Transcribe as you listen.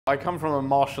I come from a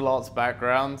martial arts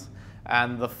background,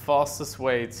 and the fastest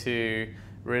way to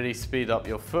really speed up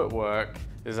your footwork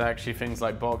is actually things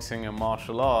like boxing and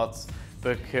martial arts,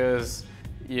 because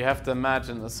you have to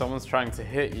imagine that someone's trying to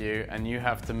hit you and you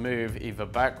have to move either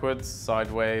backwards,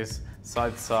 sideways,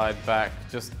 side to side, back,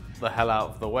 just the hell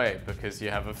out of the way, because you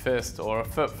have a fist or a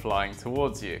foot flying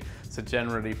towards you. So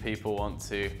generally people want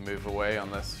to move away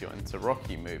unless you're into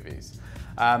Rocky movies.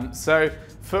 So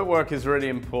footwork is really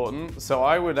important. So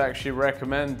I would actually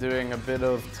recommend doing a bit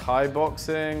of Thai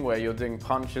boxing where you're doing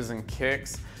punches and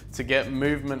kicks to get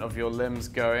movement of your limbs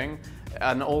going,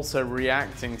 and also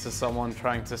reacting to someone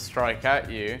trying to strike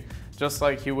at you. Just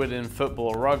like you would in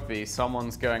football or rugby,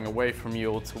 someone's going away from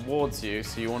you or towards you,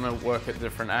 so you want to work at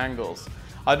different angles.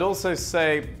 I'd also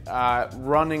say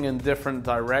running in different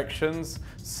directions.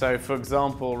 So for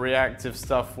example, reactive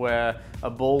stuff where a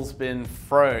ball's been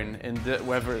thrown,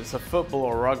 whether it's a football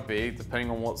or rugby, depending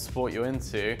on what sport you're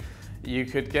into, you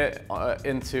could get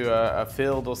into a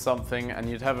field or something and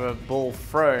you'd have a ball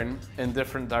thrown in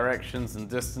different directions and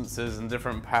distances and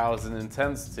different powers and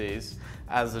intensities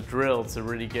as a drill to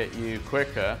really get you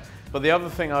quicker. But the other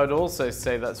thing I would also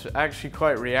say that's actually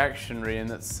quite reactionary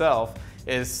in itself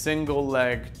is single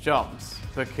leg jumps,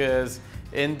 because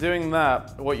in doing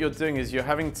that, what you're doing is you're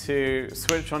having to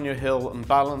switch on your heel and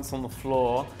balance on the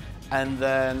floor and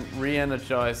then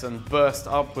re-energize and burst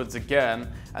upwards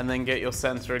again and then get your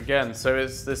center again. So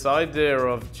it's this idea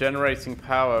of generating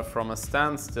power from a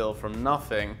standstill, from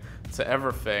nothing to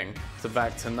everything, to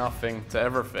back to nothing to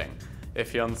everything,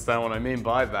 if you understand what I mean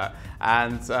by that.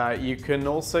 And you can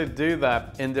also do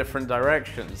that in different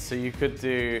directions. So you could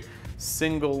do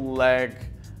single leg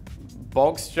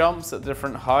box jumps at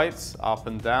different heights, up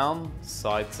and down,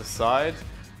 side to side,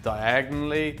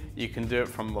 diagonally. You can do it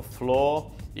from the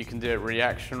floor. You can do it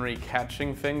reactionary,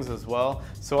 catching things as well.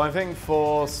 So I think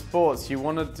for sports, you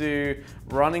want to do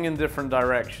running in different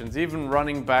directions, even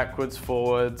running backwards,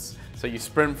 forwards. So you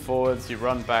sprint forwards, you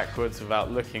run backwards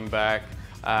without looking back.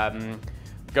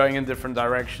 Going in different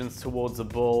directions towards a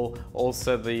ball,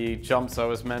 also the jumps I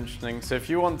was mentioning. So if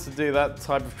you want to do that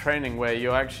type of training where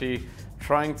you're actually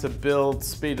trying to build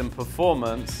speed and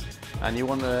performance, and you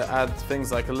want to add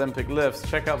things like Olympic lifts,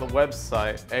 check out the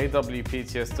website,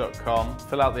 awpts.com,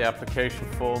 fill out the application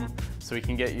form so we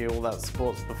can get you all that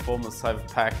sports performance type of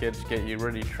package, get you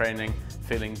really training,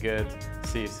 feeling good.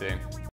 See you soon.